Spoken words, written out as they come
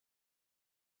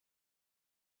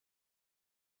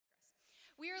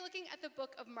We are looking at the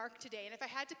book of Mark today, and if I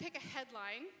had to pick a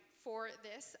headline for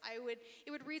this,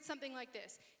 it would read something like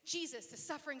this: Jesus, the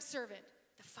suffering servant,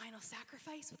 the final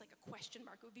sacrifice, with like a question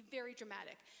mark. It would be very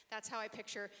dramatic. That's how I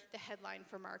picture the headline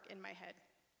for Mark in my head.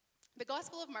 The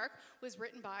Gospel of Mark was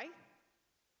written by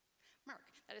Mark.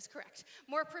 That is correct.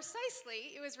 More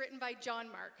precisely, it was written by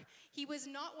John Mark. He was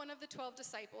not one of the 12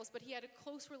 disciples, but he had a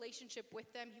close relationship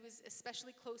with them. He was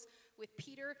especially close with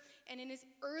Peter. And in his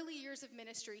early years of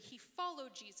ministry, he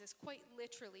followed Jesus, quite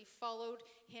literally followed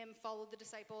him, followed the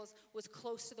disciples, was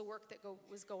close to the work that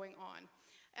was going on.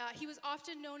 He was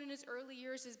often known in his early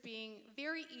years as being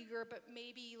very eager, but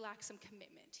maybe lacked some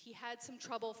commitment. He had some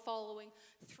trouble following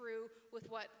through with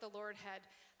what the Lord had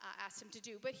asked him to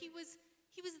do. But he was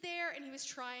there, and he was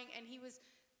trying, and he was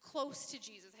close to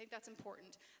Jesus. I think that's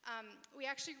important. We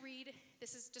actually read,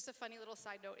 this is just a funny little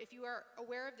side note, if you are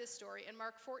aware of this story, in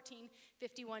Mark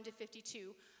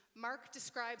 14:51-52, Mark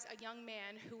describes a young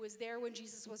man who was there when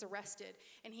Jesus was arrested,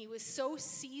 and he was so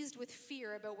seized with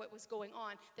fear about what was going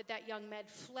on that young man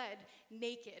fled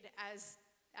naked as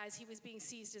he was being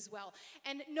seized as well.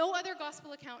 And no other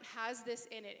gospel account has this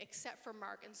in it except for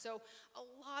Mark. And so a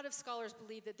lot of scholars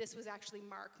believe that this was actually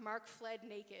Mark. Mark fled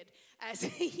naked as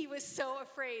he was so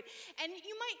afraid. And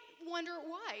you might wonder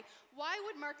why. Why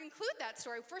would Mark include that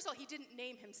story? First of all, he didn't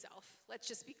name himself. Let's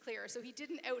just be clear. So he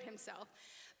didn't out himself.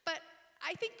 But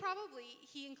I think probably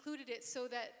he included it so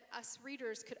that us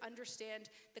readers could understand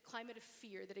the climate of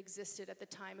fear that existed at the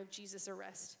time of Jesus'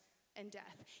 arrest and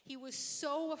death. He was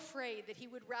so afraid that he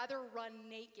would rather run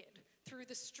naked through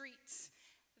the streets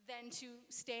than to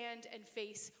stand and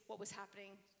face what was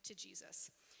happening to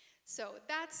Jesus. So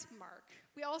that's Mark.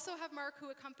 We also have Mark, who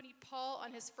accompanied Paul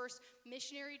on his first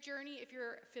missionary journey, if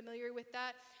you're familiar with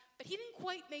that. But he didn't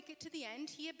quite make it to the end.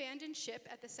 He abandoned ship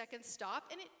at the second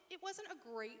stop, and it wasn't a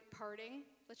great parting.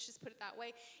 Let's just put it that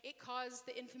way. It caused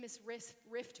the infamous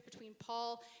rift between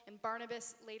Paul and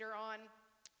Barnabas later on.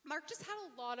 Mark just had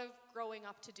a lot of growing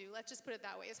up to do. Let's just put it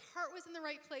that way. His heart was in the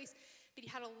right place, but he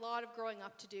had a lot of growing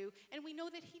up to do. And we know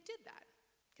that he did that.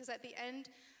 Because at the end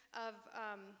of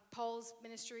Paul's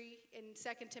ministry in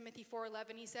 2 Timothy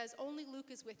 4:11, he says, "Only Luke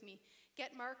is with me.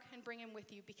 Get Mark and bring him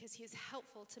with you, because he is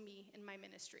helpful to me in my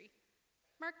ministry."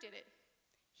 Mark did it.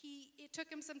 It took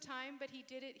him some time, but he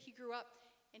did it. He grew up,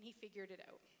 and he figured it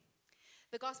out.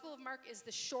 The Gospel of Mark is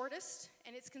the shortest,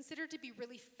 and it's considered to be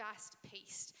really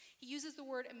fast-paced. He uses the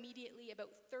word immediately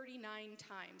about 39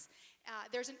 times.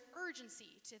 There's an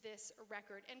urgency to this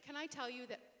record, and can I tell you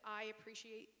that I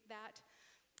appreciate that?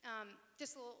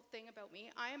 Just a little thing about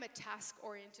me. I am a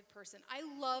task-oriented person. I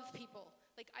love people.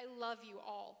 I love you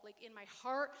all. In my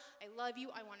heart, I love you.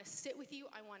 I want to sit with you.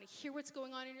 I want to hear what's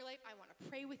going on in your life. I want to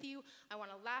pray with you. I want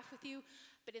to laugh with you.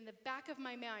 But in the back of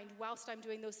my mind, whilst I'm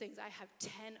doing those things, I have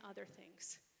 10 other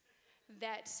things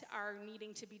that are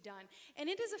needing to be done. And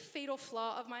it is a fatal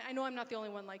flaw of mine. I know I'm not the only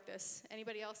one like this.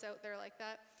 Anybody else out there like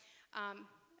that?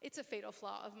 It's a fatal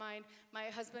flaw of mine.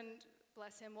 My husband,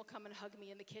 bless him, will come and hug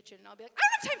me in the kitchen, and I'll be like, "I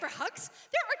don't have time for hugs.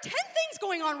 There are 10 things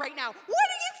going on right now. What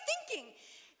are you thinking?"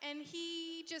 And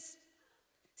he just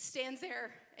stands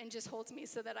there and just holds me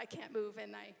so that I can't move,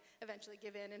 and I eventually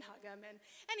give in and hug him. And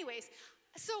anyways,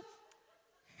 so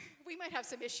we might have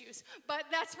some issues, but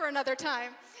that's for another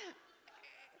time.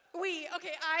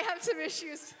 I have some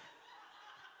issues.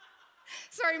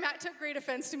 Sorry, Matt took great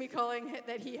offense to me calling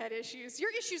that he had issues. Your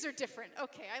issues are different.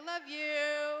 Okay, I love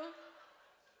you.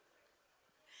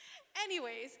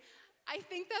 Anyways, I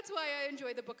think that's why I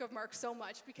enjoy the book of Mark so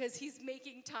much, because he's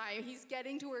making time. He's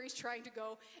getting to where he's trying to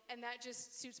go, and that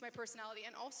just suits my personality.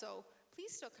 And also,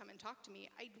 please still come and talk to me.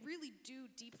 I really do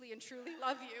deeply and truly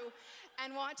love you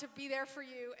and want to be there for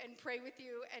you and pray with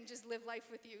you and just live life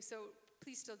with you. So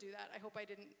please still do that. I hope I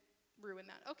didn't ruin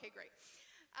that. Okay, great.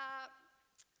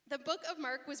 The book of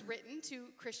Mark was written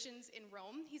to Christians in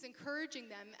Rome. He's encouraging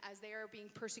them as they are being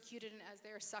persecuted and as they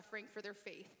are suffering for their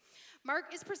faith.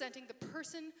 Mark is presenting the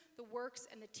person, the works,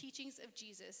 and the teachings of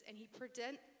Jesus, and he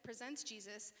presents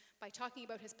Jesus by talking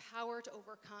about his power to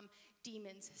overcome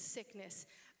demons, sickness,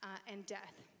 and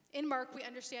death. In Mark, we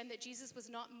understand that Jesus was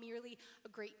not merely a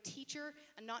great teacher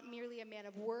and not merely a man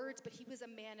of words, but he was a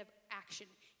man of action.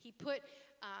 He put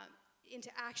into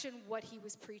action what he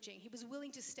was preaching. He was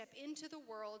willing to step into the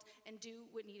world and do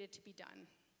what needed to be done.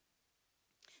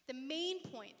 The main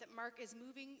point that Mark is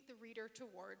moving the reader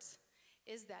towards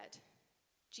is that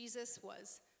Jesus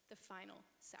was the final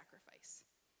sacrifice.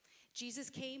 Jesus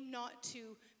came not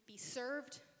to be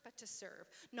served, but to serve.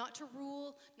 Not to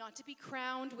rule, not to be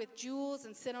crowned with jewels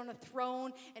and sit on a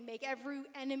throne and make every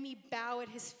enemy bow at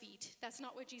his feet. That's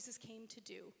not what Jesus came to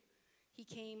do. He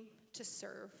came to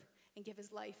serve and give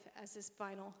his life as his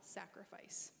final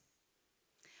sacrifice.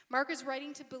 Mark is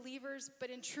writing to believers, but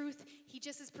in truth, he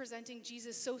just is presenting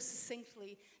Jesus so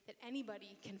succinctly that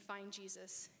anybody can find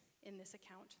Jesus in this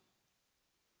account.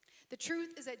 The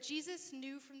truth is that Jesus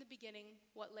knew from the beginning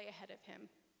what lay ahead of him.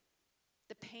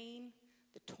 The pain,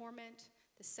 the torment,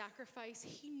 the sacrifice,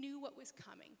 he knew what was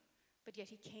coming, but yet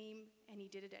he came and he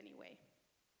did it anyway.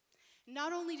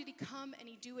 Not only did he come and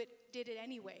he did it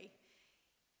anyway,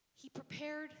 he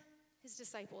prepared his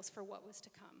disciples for what was to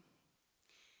come.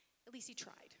 At least he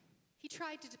tried. He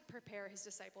tried to prepare his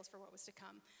disciples for what was to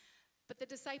come. But the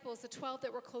disciples, the 12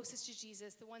 that were closest to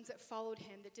Jesus, the ones that followed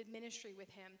him, that did ministry with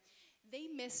him, they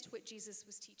missed what Jesus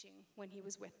was teaching when he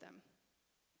was with them.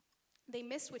 They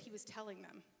missed what he was telling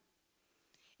them.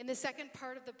 In the second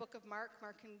part of the book of Mark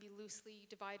can be loosely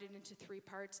divided into 3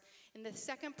 parts. In the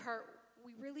second part,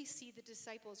 we really see the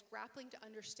disciples grappling to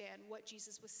understand what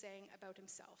Jesus was saying about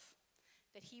himself,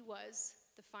 that he was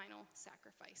the final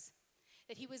sacrifice,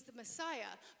 that he was the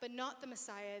Messiah, but not the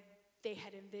Messiah they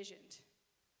had envisioned.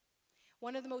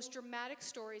 One of the most dramatic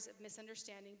stories of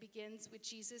misunderstanding begins with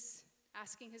Jesus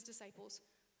asking his disciples,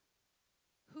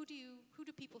 who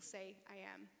do people say I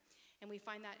am? And we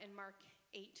find that in Mark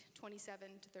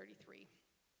 8:27-33.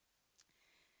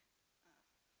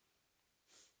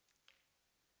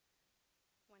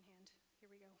 One hand, here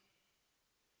we go.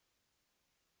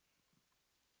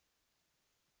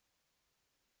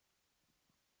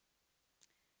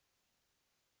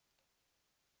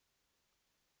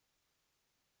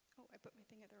 Oh, I put my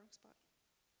thing at the wrong spot.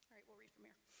 All right, we'll read from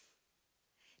here.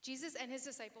 Jesus and his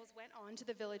disciples went on to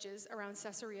the villages around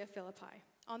Caesarea Philippi.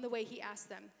 On the way, he asked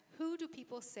them, who do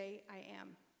people say I am?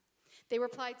 They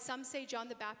replied, some say John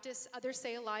the Baptist, others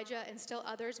say Elijah, and still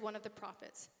others one of the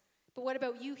prophets. But what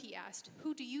about you, he asked.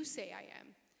 Who do you say I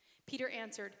am? Peter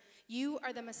answered, you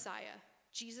are the Messiah.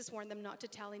 Jesus warned them not to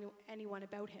tell anyone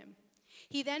about him.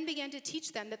 He then began to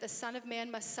teach them that the Son of Man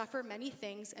must suffer many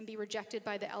things and be rejected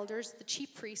by the elders, the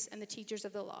chief priests, and the teachers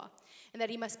of the law, and that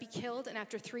he must be killed and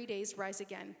after 3 days rise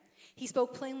again. He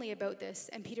spoke plainly about this,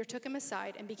 and Peter took him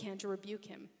aside and began to rebuke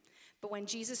him. But when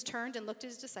Jesus turned and looked at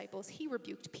his disciples, he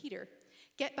rebuked Peter.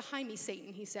 Get behind me,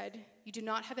 Satan, he said. You do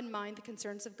not have in mind the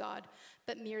concerns of God,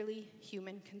 but merely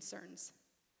human concerns.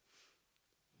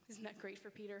 Isn't that great for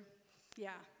Peter?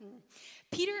 Yeah.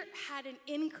 Peter had an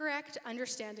incorrect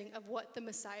understanding of what the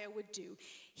Messiah would do.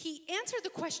 He answered the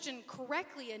question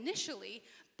correctly initially,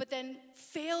 but then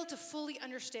failed to fully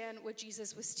understand what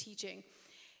Jesus was teaching.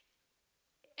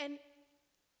 And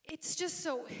it's just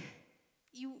so,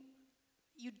 you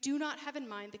do not have in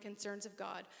mind the concerns of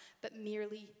God, but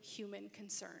merely human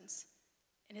concerns.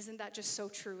 And isn't that just so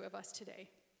true of us today?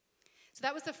 So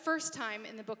that was the first time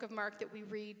in the book of Mark that we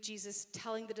read Jesus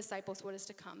telling the disciples what is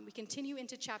to come. We continue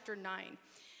into chapter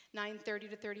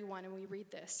 9:30-31, and we read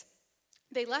this.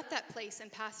 They left that place and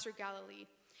passed through Galilee.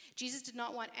 Jesus did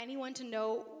not want anyone to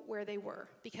know where they were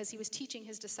because he was teaching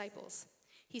his disciples.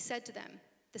 He said to them,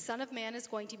 the Son of Man is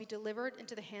going to be delivered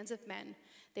into the hands of men.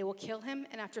 They will kill him,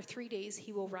 and after 3 days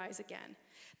he will rise again.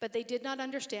 But they did not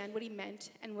understand what he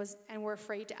meant and were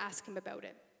afraid to ask him about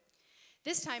it.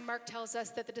 This time, Mark tells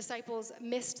us that the disciples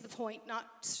missed the point not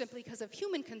simply because of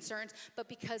human concerns, but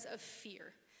because of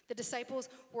fear. The disciples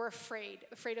were afraid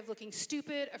of looking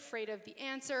stupid, afraid of the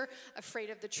answer,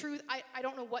 afraid of the truth. I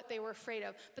don't know what they were afraid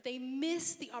of, but they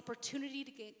missed the opportunity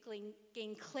to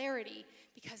gain clarity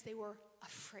because they were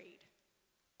afraid.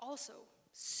 Also,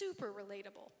 super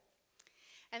relatable.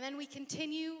 And then we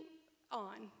continue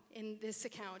on in this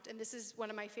account, and this is one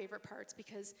of my favorite parts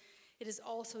because it is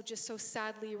also just so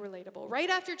sadly relatable.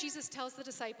 Right after Jesus tells the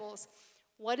disciples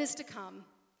what is to come,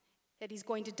 that he's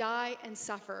going to die and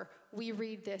suffer, we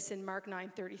read this in Mark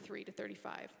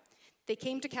 9:33-35. They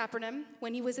came to Capernaum.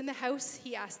 When he was in the house,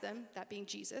 he asked them, that being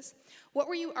Jesus, what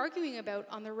were you arguing about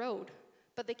on the road?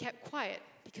 But they kept quiet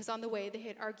because on the way they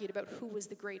had argued about who was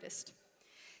the greatest.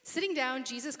 Sitting down,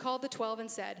 Jesus called the 12 and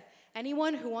said,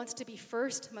 anyone who wants to be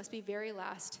first must be very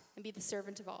last and be the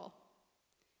servant of all.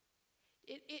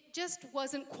 It just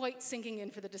wasn't quite sinking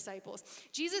in for the disciples.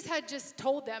 Jesus had just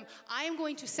told them, I am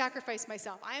going to sacrifice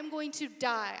myself. I am going to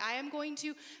die. I am going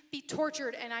to be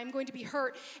tortured, and I'm going to be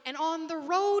hurt. And on the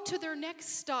road to their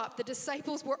next stop, the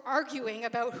disciples were arguing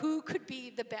about who could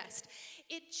be the best.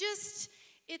 It's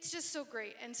just so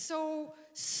great and so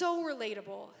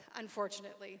relatable,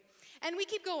 unfortunately. And we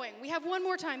keep going. We have one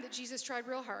more time that Jesus tried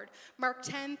real hard. Mark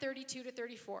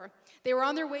 10:32-34. They were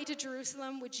on their way to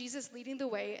Jerusalem with Jesus leading the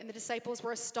way, and the disciples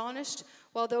were astonished,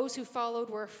 while those who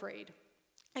followed were afraid.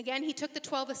 Again, he took the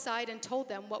 12 aside and told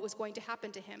them what was going to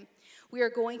happen to him. "We are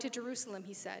going to Jerusalem,"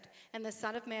 he said, "and the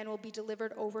Son of Man will be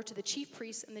delivered over to the chief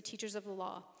priests and the teachers of the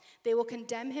law. They will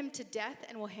condemn him to death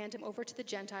and will hand him over to the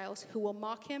Gentiles, who will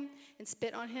mock him and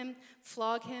spit on him,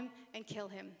 flog him, and kill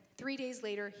him. 3 days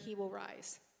later, he will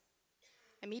rise."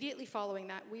 Immediately following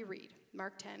that, we read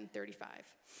Mark 10:35.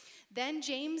 "Then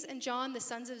James and John, the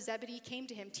sons of Zebedee, came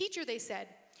to him. 'Teacher,' they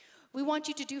said, 'we want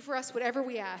you to do for us whatever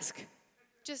we ask.'"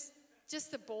 Just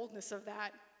the boldness of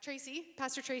that. Tracy,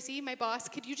 Pastor Tracy, my boss,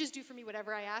 could you just do for me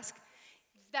whatever I ask?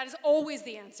 That is always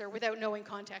the answer without knowing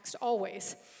context,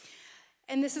 always.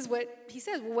 And this is what he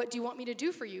says. "Well, what do you want me to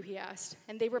do for you?" he asked.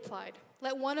 And they replied,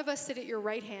 "Let one of us sit at your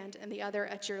right hand and the other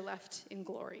at your left in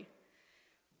glory."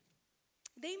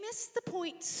 They missed the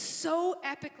point so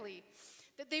epically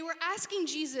that they were asking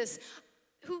Jesus,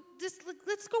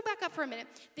 let's go back up for a minute.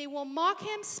 They will mock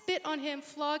him, spit on him,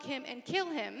 flog him, and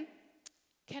kill him.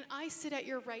 Can I sit at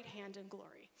your right hand in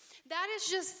glory?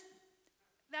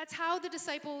 That's how the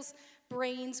disciples'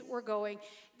 brains were going.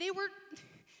 They were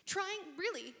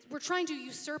trying to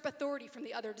usurp authority from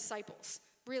the other disciples.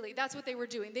 Really, that's what they were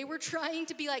doing. They were trying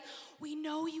to be like, "We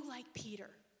know you like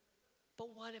Peter, but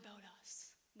what about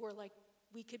us?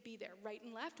 We could be there, right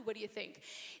and left. What do you think?"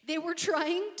 They were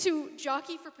trying to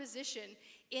jockey for position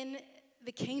in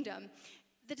the kingdom.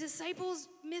 The disciples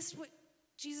missed what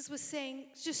Jesus was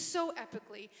saying just so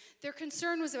epically. Their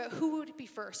concern was about who would be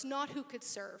first, not who could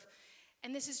serve.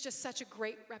 And this is just such a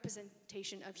great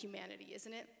representation of humanity,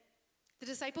 isn't it? The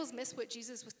disciples missed what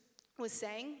Jesus was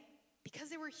saying because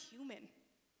they were human.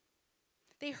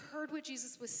 They heard what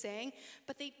Jesus was saying,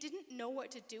 but they didn't know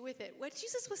what to do with it. What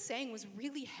Jesus was saying was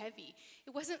really heavy.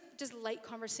 It wasn't just light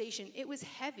conversation. It was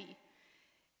heavy.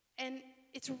 And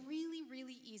it's really,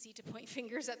 really easy to point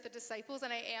fingers at the disciples,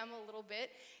 and I am a little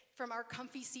bit. From our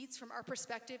comfy seats, from our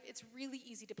perspective, it's really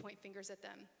easy to point fingers at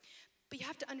them. But you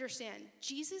have to understand,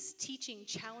 Jesus' teaching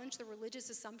challenged the religious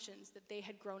assumptions that they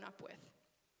had grown up with.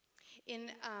 In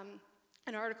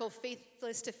an article,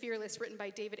 Faithless to Fearless, written by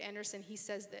David Anderson, he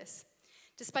says this: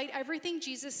 "Despite everything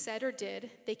Jesus said or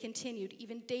did, they continued,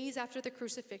 even days after the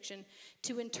crucifixion,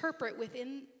 to interpret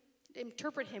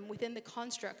him within the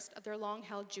constructs of their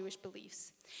long-held Jewish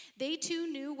beliefs. They too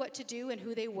knew what to do and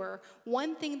who they were.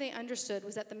 One thing they understood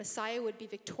was that the Messiah would be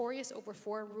victorious over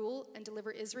foreign rule and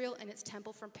deliver Israel and its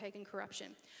temple from pagan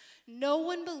corruption. No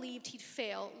one believed he'd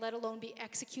fail, let alone be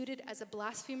executed as a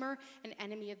blasphemer and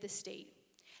enemy of the state.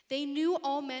 They knew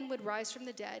all men would rise from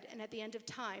the dead, and at the end of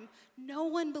time, no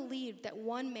one believed that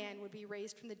one man would be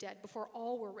raised from the dead before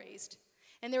all were raised.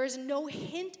 And there is no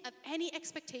hint of any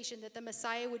expectation that the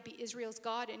Messiah would be Israel's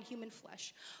God in human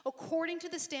flesh. According to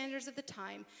the standards of the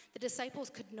time, the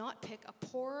disciples could not pick a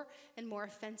poorer and more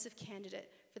offensive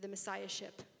candidate for the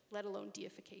Messiahship, let alone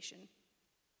deification."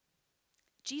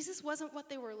 Jesus wasn't what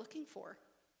they were looking for.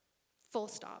 Full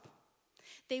stop.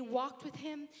 They walked with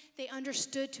him. They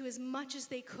understood to as much as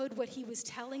they could what he was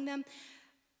telling them,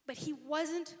 but he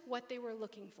wasn't what they were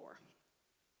looking for.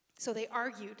 So they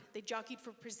argued, they jockeyed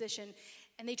for position,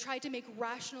 and they tried to make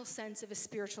rational sense of a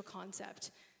spiritual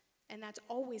concept. And that's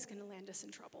always going to land us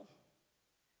in trouble.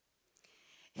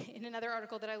 In another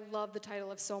article that I love the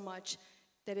title of so much,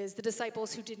 that is The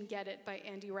Disciples Who Didn't Get It by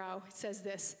Andy Rao, it says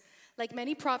this: "Like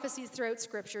many prophecies throughout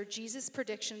Scripture, Jesus'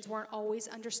 predictions weren't always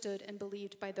understood and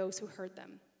believed by those who heard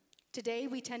them. Today,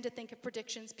 we tend to think of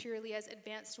predictions purely as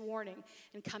advanced warning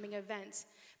and coming events,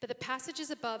 but the passages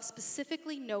above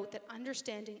specifically note that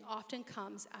understanding often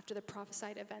comes after the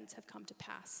prophesied events have come to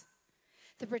pass.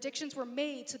 The predictions were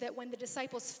made so that when the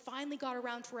disciples finally got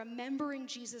around to remembering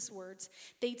Jesus' words,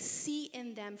 they'd see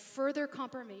in them further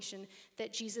confirmation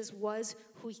that Jesus was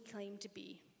who he claimed to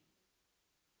be."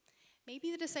 Maybe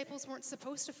the disciples weren't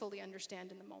supposed to fully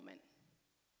understand in the moment.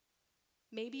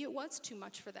 Maybe it was too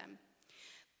much for them.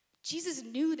 Jesus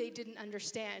knew they didn't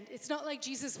understand. It's not like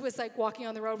Jesus was like walking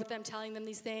on the road with them, telling them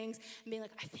these things and being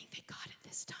like, "I think they got it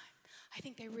this time. I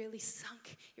think it really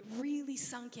sunk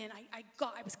in.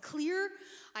 I was clear.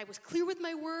 I was clear with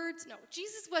my words." No,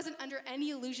 Jesus wasn't under any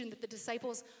illusion that the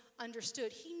disciples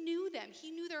understood. He knew them.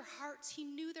 He knew their hearts. He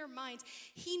knew their minds.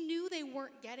 He knew they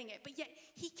weren't getting it, but yet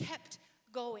he kept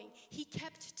going. He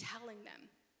kept telling them.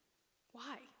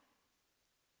 Why?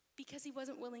 Because he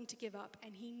wasn't willing to give up,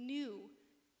 and he knew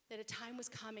that a time was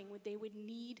coming when they would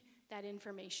need that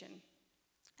information.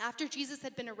 After Jesus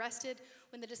had been arrested,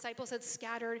 when the disciples had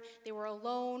scattered, they were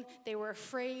alone, they were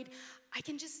afraid. I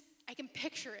can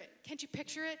picture it. Can't you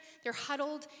picture it? They're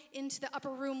huddled into the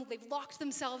upper room. They've locked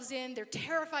themselves in. They're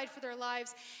terrified for their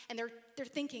lives, and they're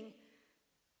thinking,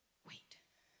 "Wait,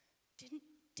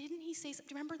 didn't he say something?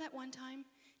 Do you remember that one time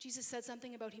Jesus said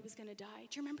something about he was going to die?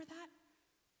 Do you remember that?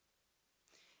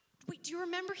 Wait, do you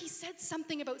remember he said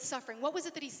something about suffering? What was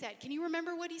it that he said? Can you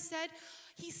remember what he said?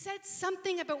 He said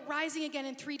something about rising again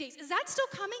in 3 days. Is that still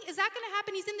coming? Is that going to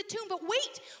happen? He's in the tomb. But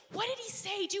wait, what did he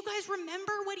say? Do you guys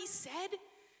remember what he said?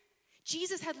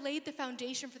 Jesus had laid the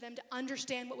foundation for them to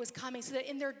understand what was coming so that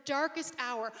in their darkest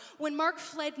hour, when Mark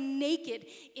fled naked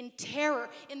in terror,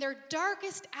 in their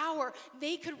darkest hour,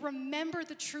 they could remember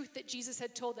the truth that Jesus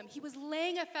had told them. He was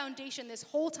laying a foundation this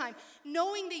whole time,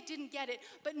 knowing they didn't get it,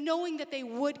 but knowing that they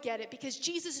would get it because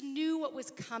Jesus knew what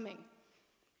was coming.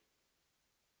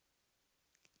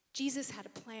 Jesus had a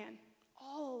plan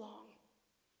all along.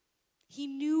 He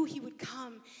knew he would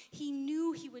come. He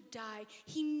knew he would die.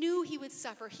 He knew he would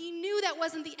suffer. He knew that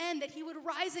wasn't the end, that he would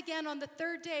rise again on the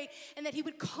third day and that he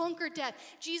would conquer death.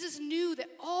 Jesus knew that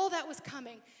all that was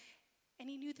coming, and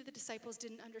he knew that the disciples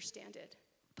didn't understand it,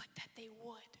 but that they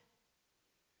would.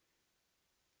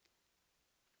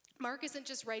 Mark isn't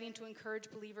just writing to encourage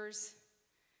believers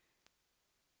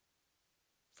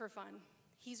for fun.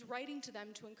 He's writing to them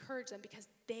to encourage them because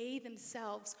they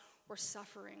themselves were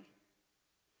suffering.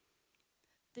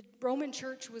 The Roman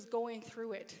church was going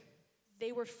through it.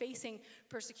 They were facing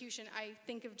persecution. I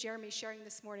think of Jeremy sharing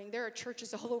this morning. There are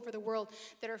churches all over the world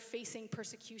that are facing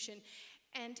persecution.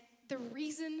 And the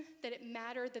reason that it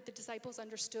mattered that the disciples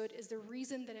understood is the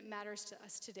reason that it matters to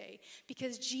us today.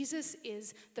 Because Jesus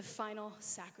is the final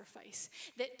sacrifice.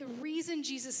 That the reason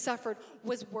Jesus suffered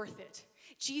was worth it.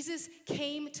 Jesus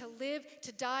came to live,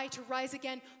 to die, to rise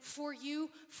again for you,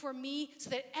 for me, so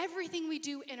that everything we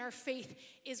do in our faith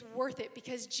is worth it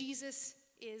because Jesus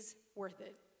is worth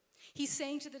it. He's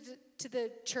saying to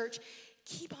the church,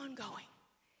 keep on going.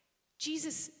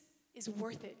 Jesus is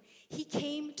worth it. He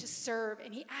came to serve,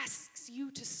 and he asks you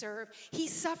to serve. He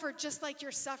suffered just like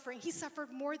you're suffering. He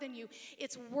suffered more than you.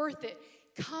 It's worth it.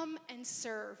 Come and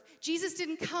serve. Jesus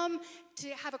didn't come to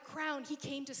have a crown. He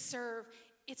came to serve.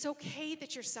 It's okay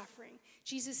that you're suffering.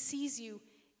 Jesus sees you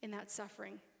in that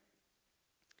suffering.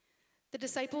 The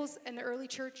disciples and the early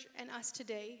church and us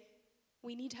today,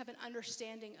 we need to have an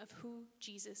understanding of who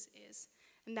Jesus is.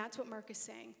 And that's what Mark is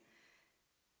saying.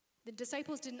 The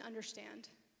disciples didn't understand,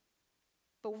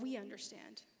 but we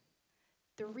understand.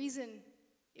 The reason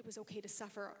it was okay to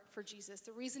suffer for Jesus,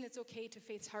 the reason it's okay to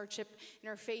face hardship in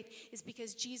our faith is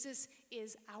because Jesus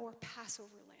is our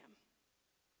Passover lamb.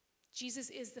 Jesus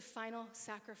is the final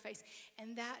sacrifice,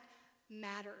 and that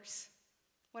matters.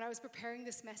 When I was preparing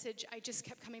this message, I just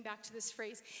kept coming back to this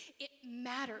phrase. It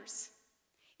matters.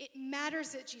 It matters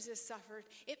that Jesus suffered.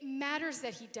 It matters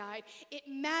that he died. It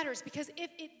matters because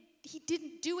if he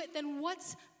didn't do it, then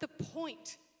what's the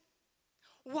point?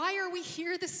 Why are we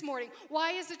here this morning?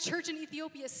 Why is the church in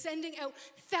Ethiopia sending out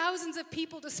thousands of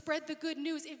people to spread the good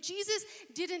news? If Jesus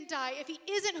didn't die, if he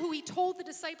isn't who he told the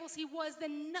disciples he was,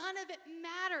 then none of it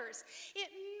matters. It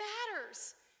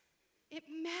matters. It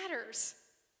matters.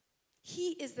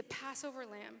 He is the Passover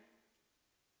lamb.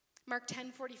 Mark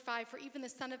 10:45, for even the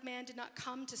Son of Man did not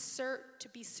come to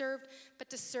be served, but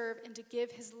to serve and to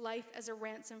give his life as a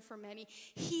ransom for many.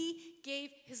 He gave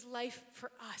his life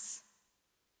for us.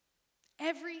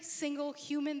 Every single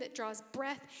human that draws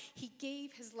breath, he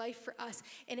gave his life for us.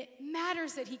 And it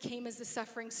matters that he came as the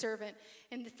suffering servant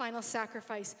in the final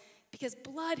sacrifice because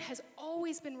blood has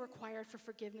always been required for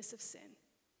forgiveness of sin.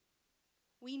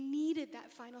 We needed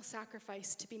that final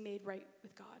sacrifice to be made right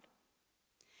with God.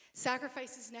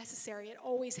 Sacrifice is necessary. It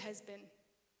always has been.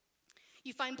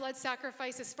 You find blood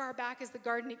sacrifice as far back as the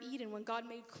Garden of Eden when God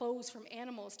made clothes from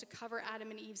animals to cover Adam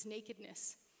and Eve's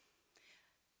nakedness.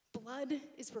 Blood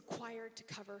is required to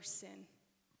cover sin.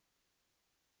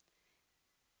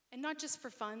 And not just for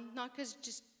fun, not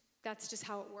because that's just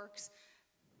how it works,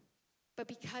 but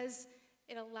because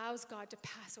it allows God to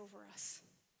pass over us.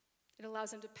 It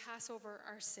allows him to pass over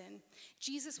our sin.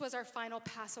 Jesus was our final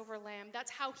Passover lamb.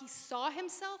 That's how he saw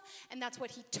himself, and that's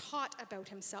what he taught about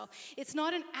himself. It's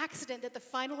not an accident that the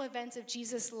final events of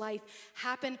Jesus' life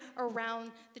happen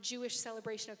around the Jewish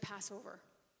celebration of Passover.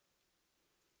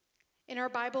 In our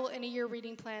Bible in a Year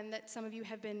reading plan that some of you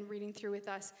have been reading through with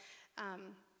us,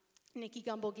 Nikki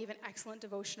Gumbel gave an excellent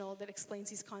devotional that explains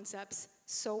these concepts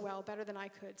so well, better than I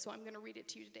could, so I'm going to read it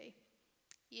to you today.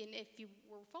 And if you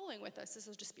were following with us, this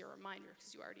will just be a reminder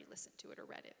because you already listened to it or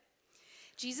read it.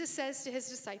 Jesus says to his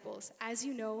disciples, as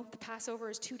you know, the Passover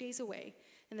is 2 days away,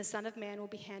 and the Son of Man will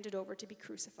be handed over to be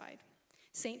crucified.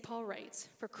 St. Paul writes,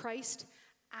 for Christ,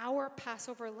 our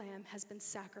Passover lamb has been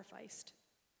sacrificed.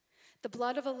 The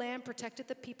blood of a lamb protected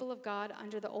the people of God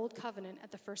under the old covenant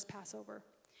at the first Passover.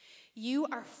 You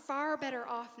are far better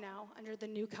off now under the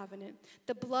new covenant.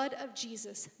 The blood of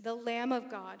Jesus, the Lamb of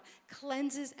God,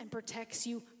 cleanses and protects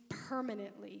you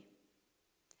permanently.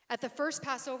 At the first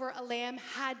Passover, a lamb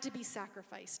had to be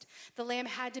sacrificed. The lamb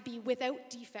had to be without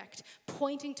defect,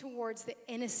 pointing towards the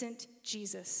innocent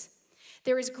Jesus.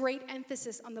 There is great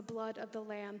emphasis on the blood of the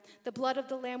lamb. The blood of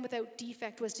the lamb without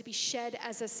defect was to be shed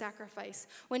as a sacrifice.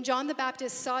 When John the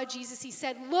Baptist saw Jesus, he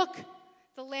said, "Look,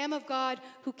 the Lamb of God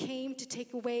who came to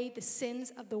take away the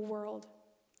sins of the world."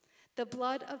 The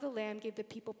blood of the lamb gave the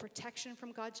people protection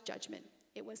from God's judgment.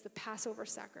 It was the Passover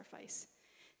sacrifice.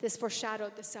 This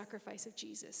foreshadowed the sacrifice of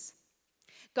Jesus.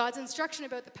 God's instruction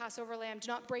about the Passover lamb, do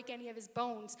not break any of his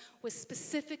bones, was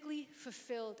specifically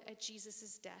fulfilled at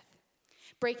Jesus' death.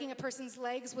 Breaking a person's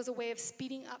legs was a way of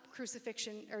speeding up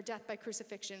crucifixion or death by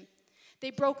crucifixion.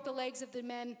 They broke the legs of the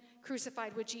men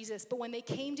crucified with Jesus, but when they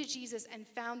came to Jesus and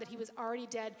found that he was already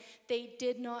dead, they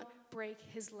did not break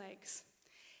his legs.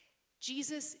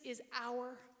 Jesus is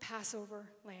our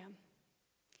Passover lamb.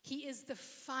 He is the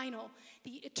final,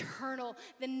 the eternal,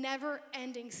 the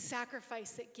never-ending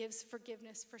sacrifice that gives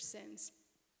forgiveness for sins.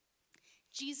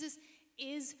 Jesus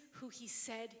is who he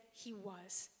said he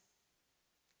was.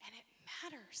 And it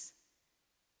matters.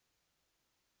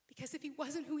 Because if he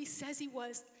wasn't who he says he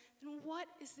was, then what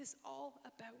is this all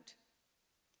about?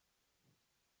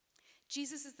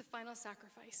 Jesus is the final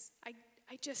sacrifice.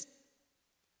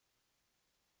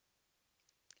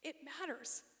 It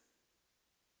matters.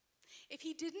 If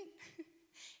he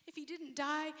didn't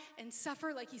die and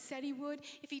suffer like he said he would,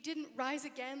 if he didn't rise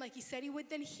again like he said he would,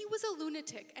 then he was a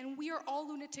lunatic, and we are all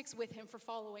lunatics with him for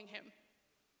following him.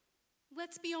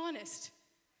 Let's be honest.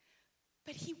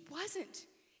 But he wasn't.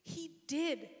 He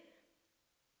did.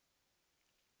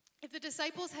 If the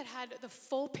disciples had had the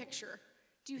full picture,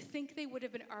 do you think they would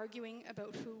have been arguing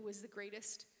about who was the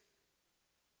greatest?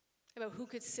 About who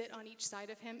could sit on each side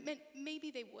of him?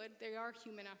 Maybe they would. They are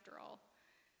human after all.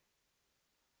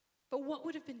 But what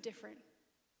would have been different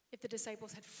if the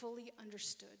disciples had fully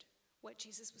understood what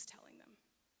Jesus was telling them?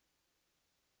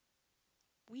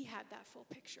 We had that full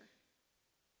picture.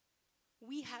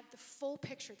 We had the full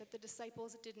picture that the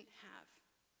disciples didn't have.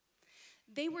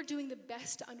 They were doing the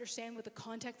best to understand what the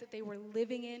context that they were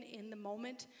living in the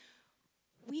moment.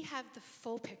 We have the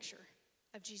full picture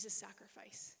of Jesus'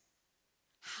 sacrifice.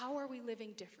 How are we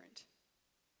living different?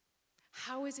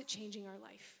 How is it changing our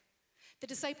life? The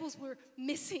disciples were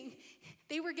missing.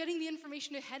 They were getting the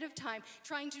information ahead of time,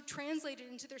 trying to translate it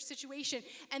into their situation,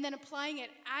 and then applying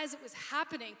it as it was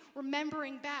happening,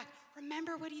 remembering back.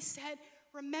 Remember what he said?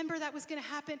 Remember that was going to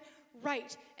happen?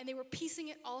 Right. And they were piecing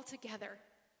it all together.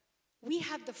 We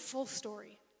have the full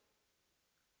story,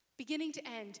 beginning to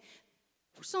end.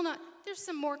 We're still not, there's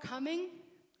some more coming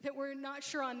that we're not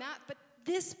sure on that, but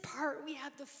this part, we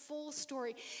have the full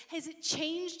story. Has it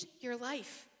changed your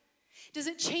life? Does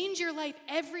it change your life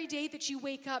every day that you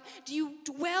wake up? Do you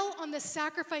dwell on the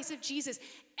sacrifice of Jesus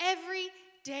every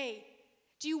day?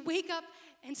 Do you wake up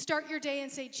and start your day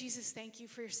and say, Jesus, thank you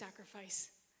for your sacrifice.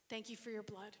 Thank you for your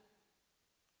blood.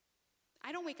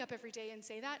 I don't wake up every day and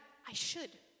say that. I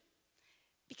should.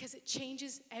 Because it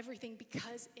changes everything,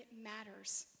 because it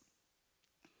matters.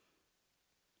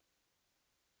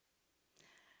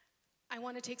 I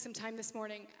want to take some time this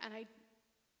morning, and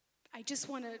I just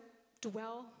want to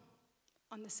dwell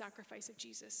on the sacrifice of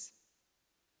Jesus.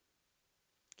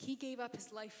 He gave up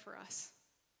his life for us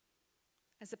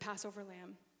as the Passover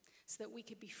lamb so that we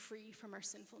could be free from our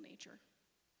sinful nature.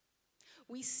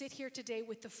 We sit here today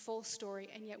with the full story,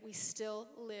 and yet we still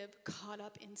live caught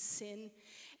up in sin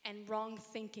and wrong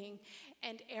thinking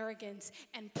and arrogance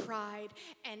and pride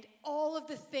and all of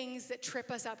the things that trip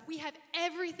us up. We have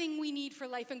everything we need for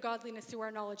life and godliness through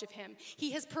our knowledge of him.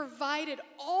 He has provided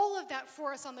all of that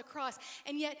for us on the cross,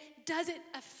 and yet does it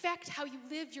affect how you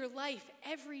live your life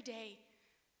every day?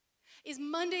 Is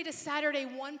Monday to Saturday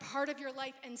one part of your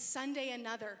life and Sunday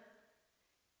another?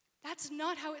 That's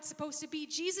not how it's supposed to be.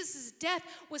 Jesus' death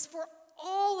was for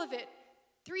all of it.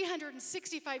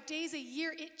 365 days a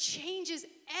year, it changes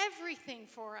everything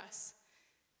for us.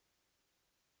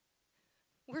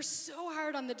 We're so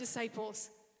hard on the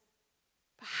disciples,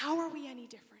 but how are we any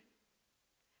different?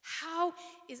 How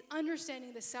is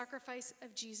understanding the sacrifice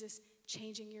of Jesus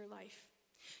changing your life?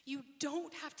 You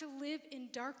don't have to live in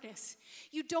darkness.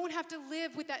 You don't have to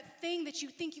live with that thing that you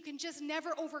think you can just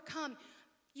never overcome.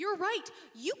 You're right,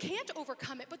 you can't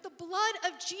overcome it, but the blood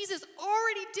of Jesus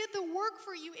already did the work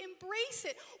for you. Embrace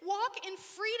it. Walk in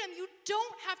freedom. You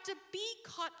don't have to be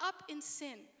caught up in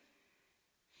sin.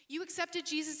 You accepted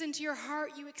Jesus into your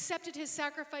heart. You accepted his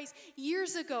sacrifice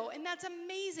years ago, and that's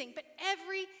amazing. But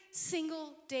every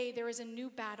single day there is a new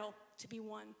battle to be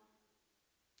won.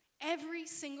 Every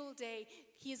single day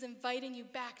he is inviting you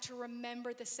back to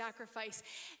remember the sacrifice,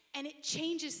 and it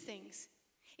changes things.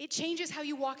 It changes how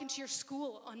you walk into your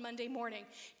school on Monday morning.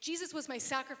 Jesus was my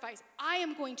sacrifice. I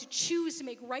am going to choose to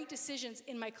make right decisions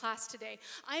in my class today.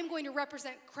 I am going to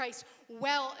represent Christ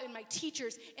well in my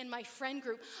teachers and my friend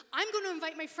group. I'm going to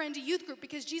invite my friend to youth group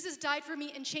because Jesus died for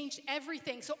me and changed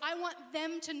everything. So I want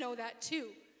them to know that too.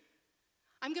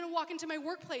 I'm going to walk into my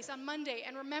workplace on Monday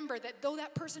and remember that though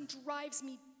that person drives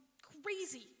me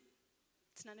crazy,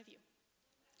 it's none of you.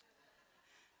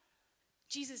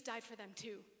 Jesus died for them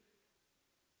too.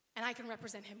 And I can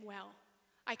represent him well.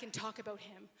 I can talk about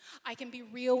him. I can be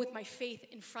real with my faith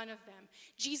in front of them.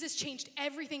 Jesus changed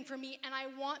everything for me, and I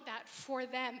want that for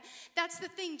them. That's the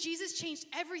thing. Jesus changed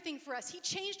everything for us. He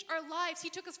changed our lives. He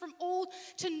took us from old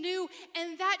to new,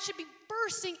 and that should be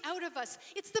bursting out of us.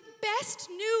 It's the best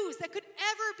news that could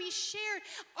ever be shared.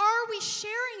 Are we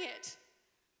sharing it?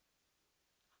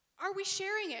 Are we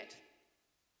sharing it?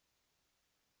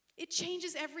 It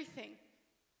changes everything.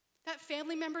 That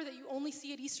family member that you only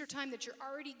see at Easter time that you're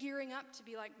already gearing up to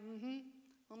be like, I'm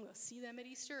going to see them at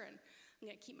Easter and I'm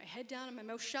going to keep my head down and my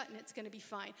mouth shut and it's going to be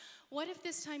fine. What if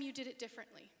this time you did it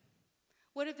differently?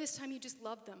 What if this time you just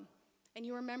loved them and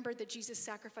you remembered that Jesus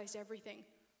sacrificed everything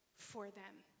for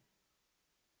them?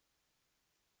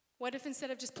 What if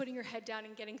instead of just putting your head down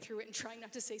and getting through it and trying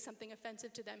not to say something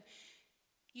offensive to them,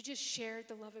 you just shared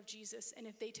the love of Jesus, and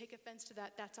if they take offense to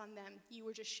that, that's on them. You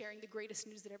were just sharing the greatest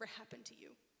news that ever happened to you.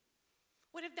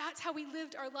 What if that's how we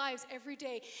lived our lives every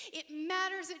day? It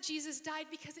matters that Jesus died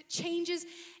because it changes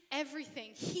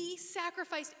everything. He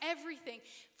sacrificed everything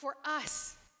for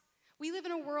us. We live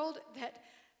in a world that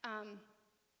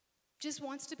just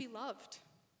wants to be loved.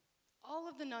 All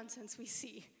of the nonsense we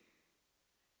see.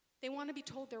 They want to be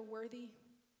told they're worthy,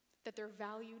 that they're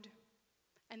valued,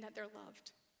 and that they're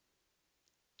loved.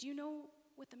 Do you know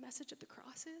what the message of the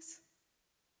cross is?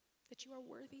 That you are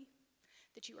worthy,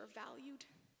 that you are valued,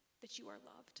 that you are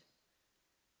loved.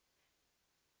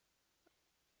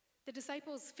 The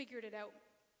disciples figured it out,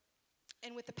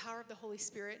 and with the power of the Holy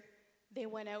Spirit, they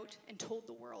went out and told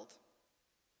the world.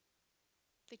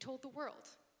 They told the world.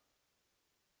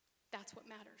 That's what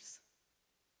matters.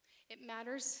 It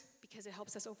matters because it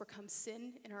helps us overcome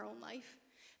sin in our own life,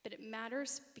 but it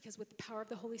matters because with the power of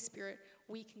the Holy Spirit,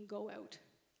 we can go out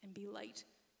and be light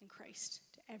in Christ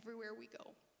to everywhere we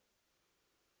go.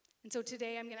 And so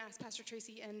today I'm going to ask Pastor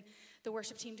Tracy and the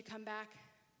worship team to come back.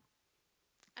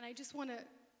 And I just want to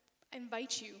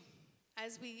invite you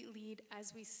as we lead,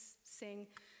 as we sing,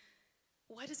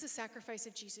 what does the sacrifice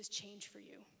of Jesus change for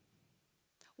you?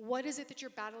 What is it that you're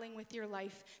battling with your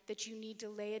life that you need to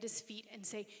lay at his feet and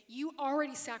say, you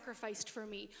already sacrificed for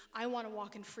me. I want to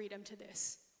walk in freedom to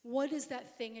this. What is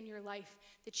that thing in your life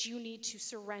that you need to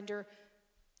surrender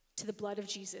to the blood of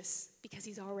Jesus because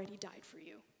he's already died for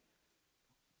you?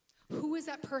 Who is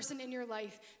that person in your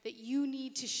life that you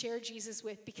need to share Jesus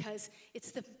with because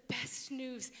it's the best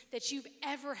news that you've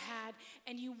ever had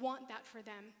and you want that for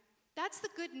them? That's the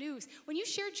good news. When you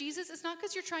share Jesus, it's not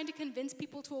because you're trying to convince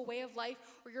people to a way of life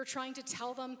or you're trying to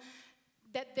tell them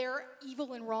that they're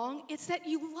evil and wrong. It's that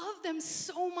you love them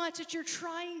so much that you're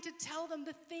trying to tell them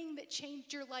the thing that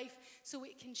changed your life so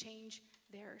it can change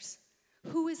theirs.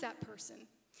 Who is that person?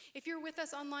 If you're with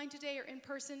us online today or in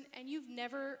person and you've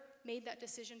never made that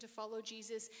decision to follow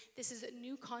Jesus, this is a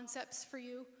new concepts for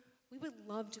you, we would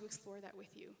love to explore that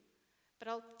with you. But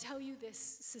I'll tell you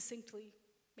this succinctly,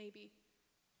 maybe.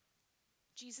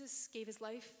 Jesus gave his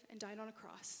life and died on a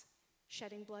cross,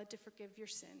 shedding blood to forgive your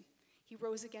sin. He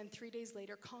rose again 3 days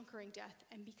later, conquering death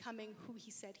and becoming who he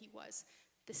said he was,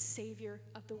 the Savior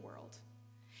of the world.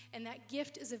 And that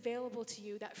gift is available to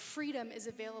you, that freedom is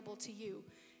available to you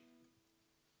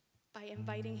by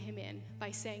inviting him in,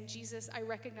 by saying, Jesus, I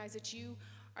recognize that you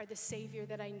are the Savior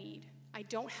that I need. I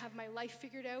don't have my life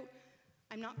figured out.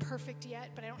 I'm not perfect yet,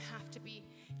 but I don't have to be.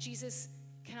 Jesus,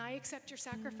 can I accept your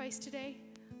sacrifice today?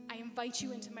 I invite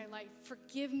you into my life.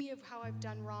 Forgive me of how I've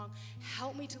done wrong.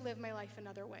 Help me to live my life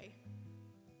another way.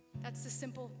 That's the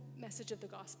simple message of the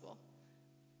gospel.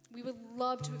 We would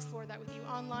love to explore that with you.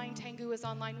 Online, Tengu is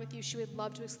online with you. She would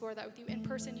love to explore that with you. In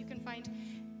person, you can find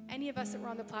any of us that were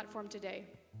on the platform today.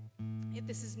 If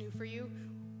this is new for you,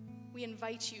 we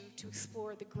invite you to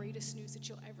explore the greatest news that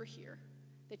you'll ever hear,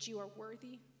 that you are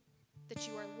worthy, that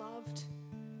you are loved,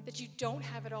 that you don't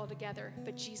have it all together,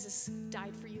 but Jesus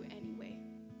died for you anyway.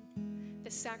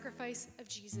 The sacrifice of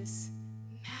Jesus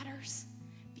matters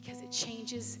because it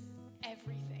changes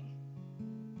everything.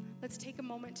 Let's take a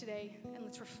moment today and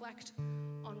let's reflect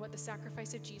on what the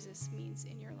sacrifice of Jesus means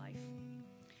in your life.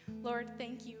 Lord,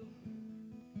 thank you.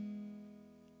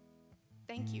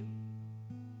 Thank you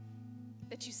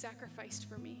that you sacrificed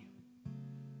for me.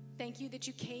 Thank you that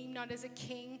you came not as a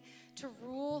king to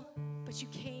rule, but you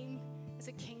came as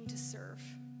a king to serve.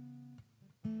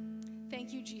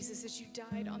 Thank you, Jesus, that you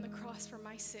died on the cross for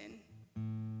my sin,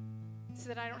 so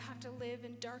that I don't have to live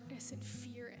in darkness and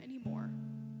fear anymore.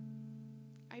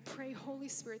 I pray, Holy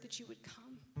Spirit, that you would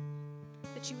come,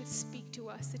 that you would speak to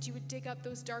us, that you would dig up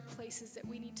those dark places that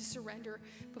we need to surrender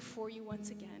before you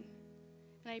once again.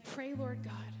 And I pray, Lord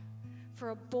God, for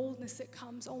a boldness that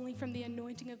comes only from the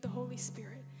anointing of the Holy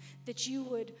Spirit, that you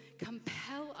would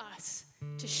compel us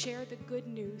to share the good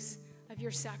news of your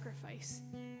sacrifice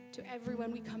to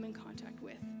everyone we come in contact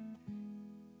with.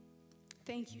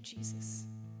 Thank you, Jesus,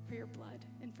 for your blood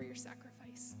and for your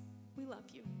sacrifice. We love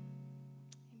you.